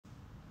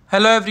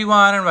Hello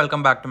everyone and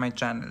welcome back to my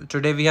channel.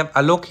 Today we have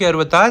Alok here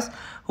with us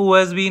who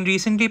has been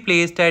recently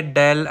placed at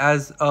Dell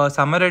as a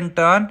summer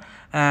intern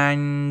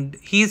and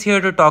he's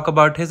here to talk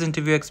about his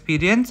interview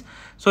experience.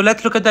 So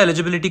let's look at the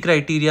eligibility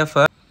criteria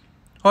first.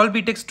 All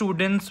BTech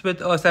students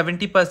with a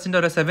 70%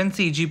 or a 7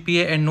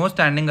 CGPA and no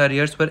standing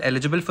arrears were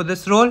eligible for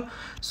this role.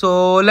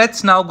 So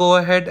let's now go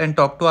ahead and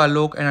talk to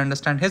Alok and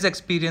understand his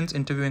experience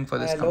interviewing for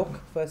this company. Alok,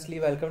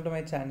 firstly, welcome to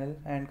my channel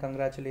and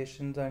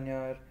congratulations on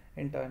your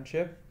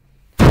internship.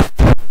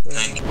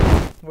 Thank you.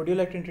 Would you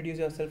like to introduce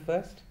yourself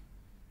first?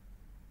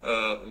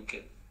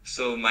 Okay.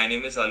 So my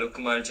name is Alok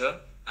Kumar Jha.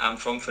 I'm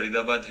from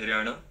Faridabad,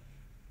 Haryana.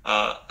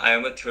 I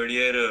am a third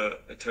year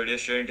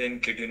student in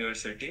KIIT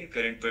University.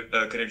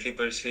 Currently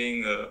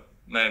pursuing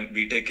my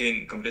BTech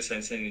in Computer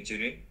Science and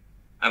Engineering.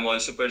 I'm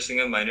also pursuing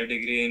a minor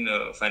degree in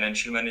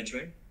financial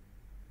management.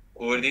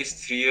 Over these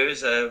 3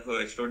 years, I have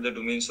explored the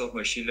domains of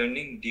machine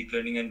learning, deep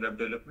learning, and web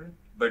development.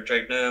 But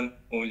right now, I'm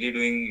only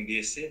doing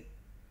BSc.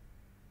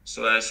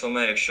 So as for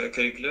my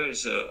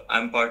extracurriculars,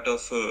 I'm part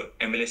of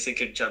MLSA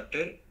KIIT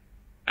chapter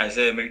as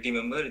a MLT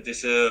member.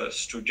 This is a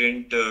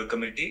student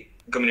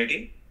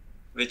community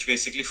which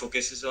basically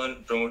focuses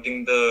on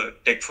promoting the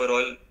tech for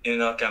all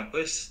in our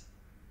campus.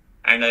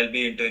 And I'll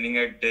be interning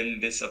at Dell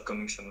this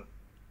upcoming summer.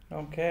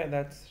 Okay,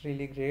 that's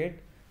really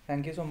great.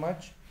 Thank you so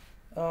much.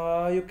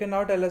 You can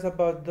now tell us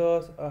about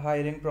the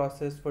hiring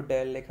process for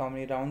Dell, like how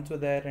many rounds were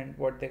there and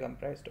what they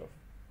comprised of.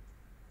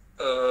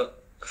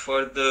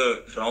 For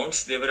the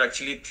rounds, there were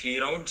actually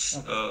 3 rounds.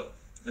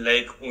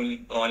 Okay.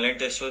 Online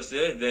test was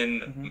there,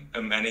 then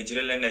a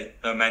managerial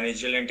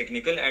and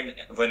technical, and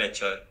one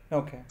HR.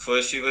 Okay.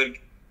 First, we were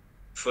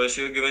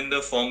given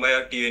the form by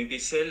our TNP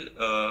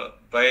cell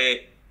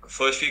by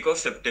first week of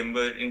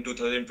September in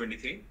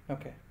 2023.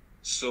 Okay.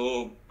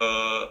 So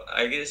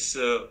I guess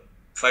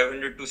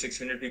 500 to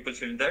 600 people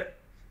filled that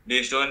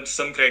based on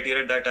some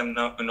criteria that I'm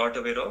not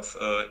aware of.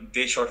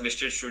 They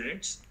shortlisted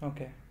students.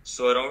 Okay.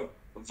 So around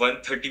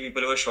 130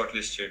 people were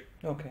shortlisted.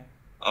 Okay.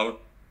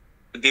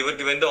 They were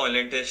given the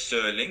online test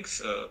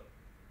links.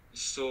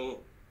 So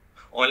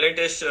online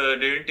test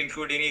didn't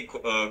include any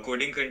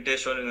coding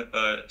contest or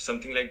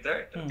something like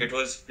that. It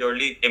was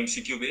purely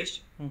MCQ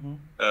based.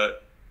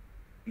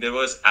 There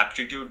was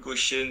aptitude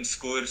questions,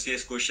 core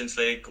CS questions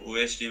like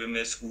OS,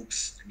 DBMS,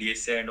 OOPS,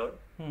 DSA and all.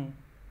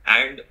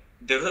 And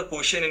there was a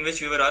question in which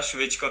we were asked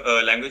which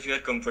language we are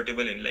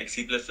comfortable in, like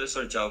C++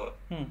 or Java.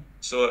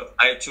 So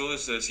I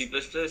chose C++.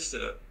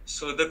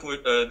 So the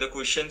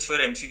questions were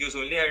MCQs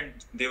only, and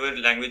they were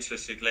language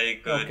specific.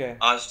 Like Okay.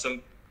 asked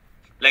some,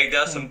 like they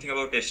asked something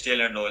about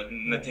STL and all.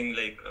 Nothing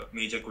like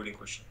major coding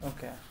question.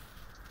 Okay.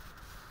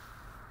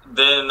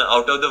 Then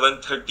out of the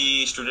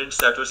 130 students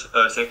that were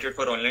selected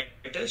for online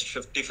test,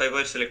 55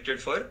 were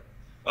selected for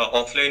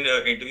offline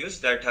interviews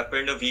that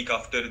happened a week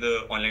after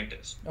the online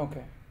test.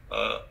 Okay.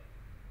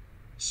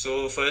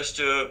 So first,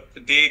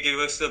 they gave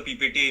us the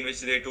PPT in which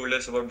they told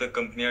us about the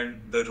company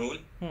and the role.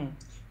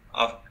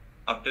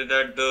 After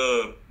that,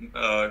 the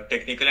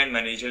technical and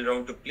managerial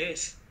round took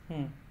place.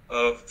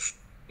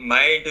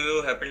 My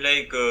interview happened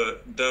like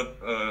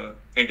the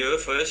interviewer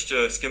first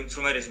skimmed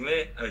through my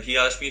resume. He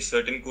asked me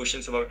certain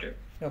questions about it.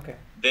 Okay.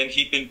 Then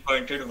he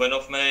pinpointed one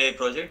of my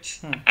projects,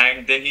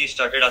 and then he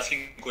started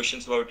asking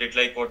questions about it,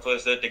 like what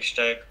was the tech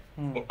stack.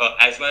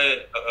 As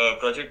my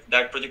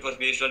that project was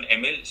based on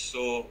ML,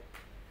 so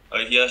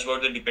he asked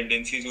about the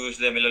dependencies used,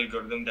 the ML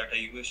algorithm that I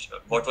used,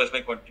 what was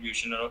my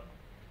contribution around.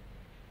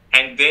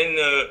 And then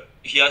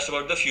he asked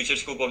about the future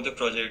scope of the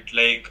project,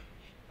 like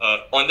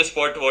on the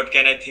spot, what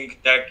can I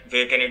think that,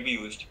 where can it be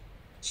used?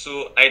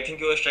 So I think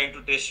he was trying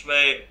to test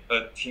my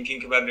thinking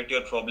capability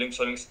or problem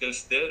solving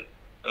skills there.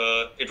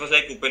 It was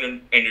like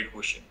open-ended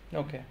question.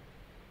 Okay.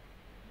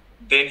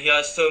 Then he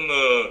asked some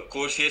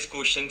core CS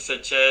questions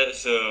such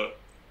as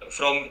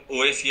from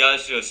OS he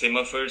asked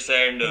semaphores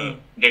and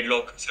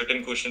deadlock,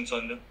 certain questions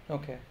on them.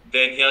 Okay.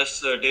 Then he asked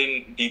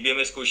certain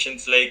DBMS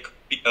questions like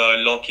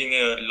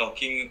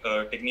locking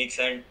techniques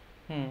and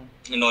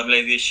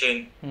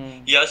normalization.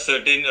 He asked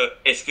certain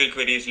SQL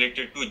queries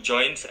related to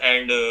joins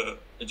and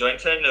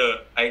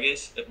I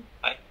guess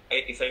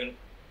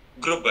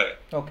group by.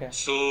 Okay.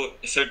 So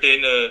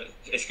certain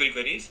SQL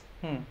queries.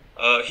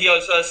 He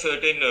also asked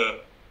certain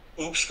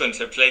OOPS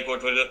concepts, like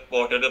what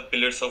are the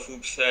pillars of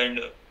OOPS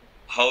and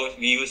how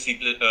we use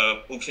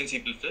OOPS in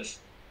C++.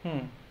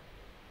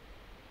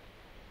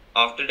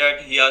 After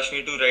that, he asked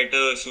me to write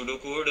a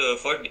pseudocode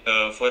for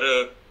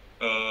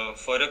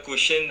a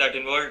question that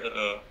involved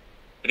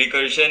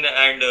recursion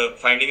and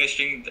finding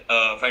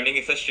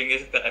if a string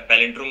is a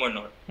palindrome or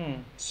not.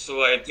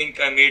 So I think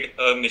I made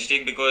a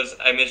mistake because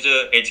I missed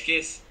a edge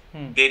case.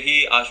 There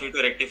he asked me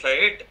to rectify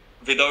it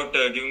without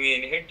giving me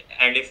any hint,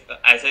 and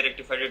as I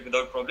rectified it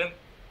without problem,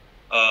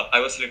 I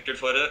was selected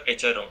for a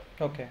HR round.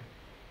 Okay.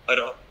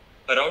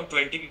 Around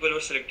 20 people were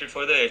selected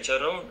for the HR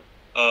round.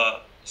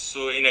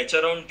 So in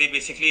HR round, they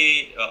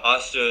basically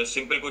asked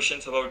simple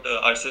questions about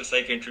ourselves,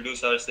 like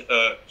introduce ourselves.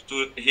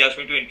 He asked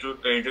me to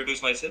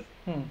introduce myself.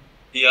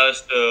 He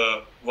asked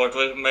what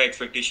were my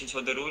expectations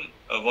for the role,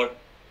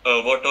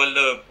 what all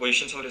the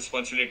positions of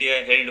responsibility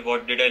I held,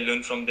 what did I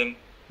learn from them,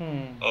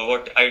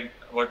 what I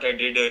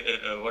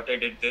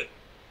did there.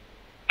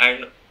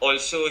 And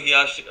also he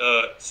asked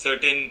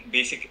certain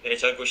basic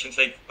HR questions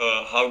like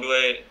how do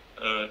I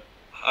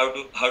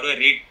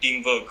rate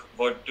teamwork?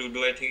 What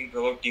do I think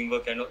about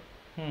teamwork and all?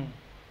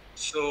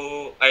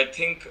 So I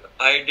think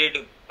I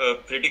did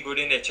pretty good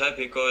in HR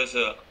because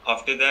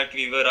after that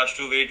we were asked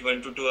to wait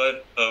 1 to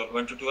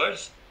 2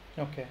 hours.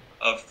 Okay.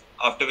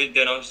 After which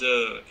they announced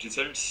the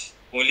results.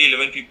 Only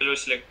 11 people were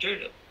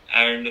selected,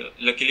 and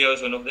luckily I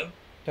was one of them.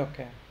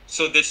 Okay.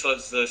 So this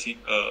was the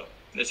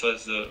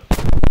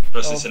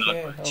process in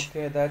our batch.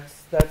 Okay,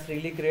 that's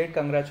really great.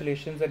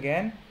 Congratulations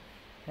again.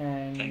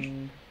 Thank you.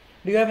 And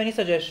do you have any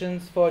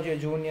suggestions for your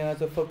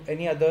juniors or for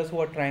any others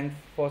who are trying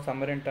for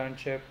summer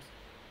internships,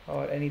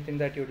 or anything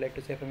that you'd like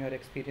to say from your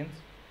experience?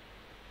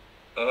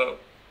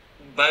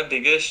 My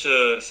biggest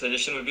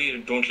suggestion would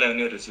be don't lie on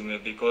your resume,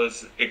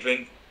 because it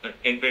went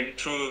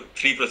through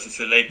 3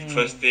 processes. Like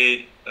first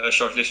they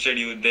shortlisted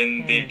you,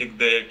 then they took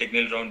the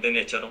technical round, then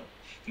HR round.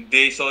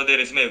 They saw the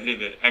resume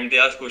everywhere and they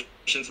asked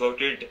questions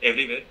about it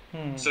everywhere.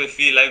 So if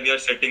we lie, we are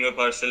setting up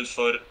ourselves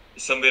for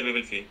somewhere we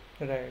will fail.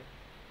 Right.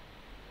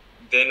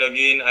 Then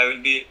again, I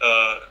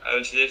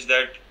will suggest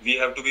that we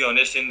have to be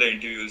honest in the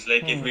interviews.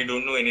 Like if we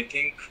don't know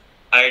anything,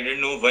 I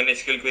didn't know one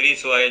SQL query,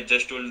 so I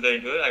just told the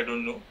interviewer I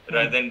don't know,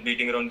 rather than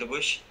beating around the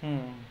bush.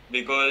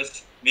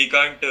 Because we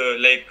can't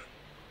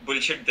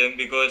bullshit them,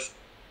 because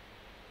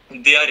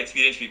they are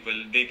experienced people.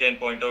 They can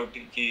point out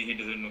he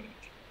doesn't know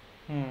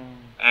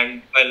anything.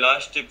 And my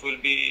last tip will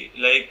be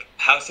like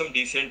have some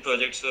decent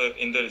projects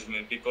in the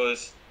resume,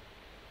 because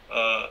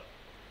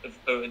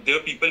there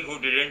were people who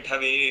didn't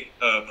have any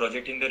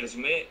project in the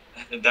resume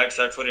that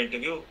sat for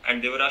interview,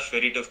 and they were asked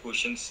very tough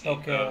questions.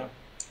 Okay.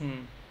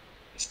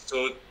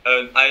 So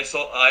I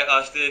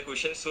asked the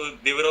questions, so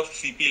they were of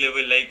CP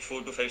level, like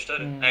 4 to 5 star,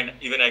 and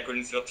even I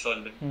couldn't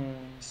solve them.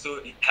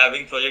 So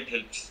having project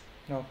helps.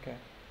 Okay.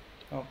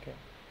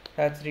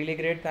 That's really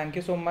great. Thank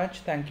you so much.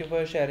 Thank you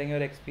for sharing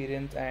your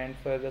experience and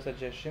for the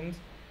suggestions.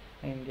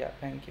 And yeah,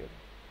 thank you.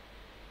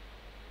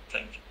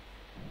 Thank you.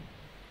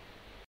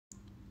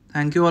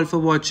 Thank you all for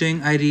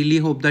watching. I really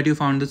hope that you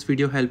found this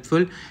video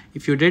helpful.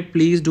 If you did,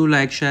 please do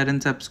like, share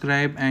and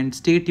subscribe, and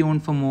stay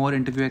tuned for more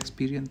interview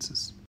experiences.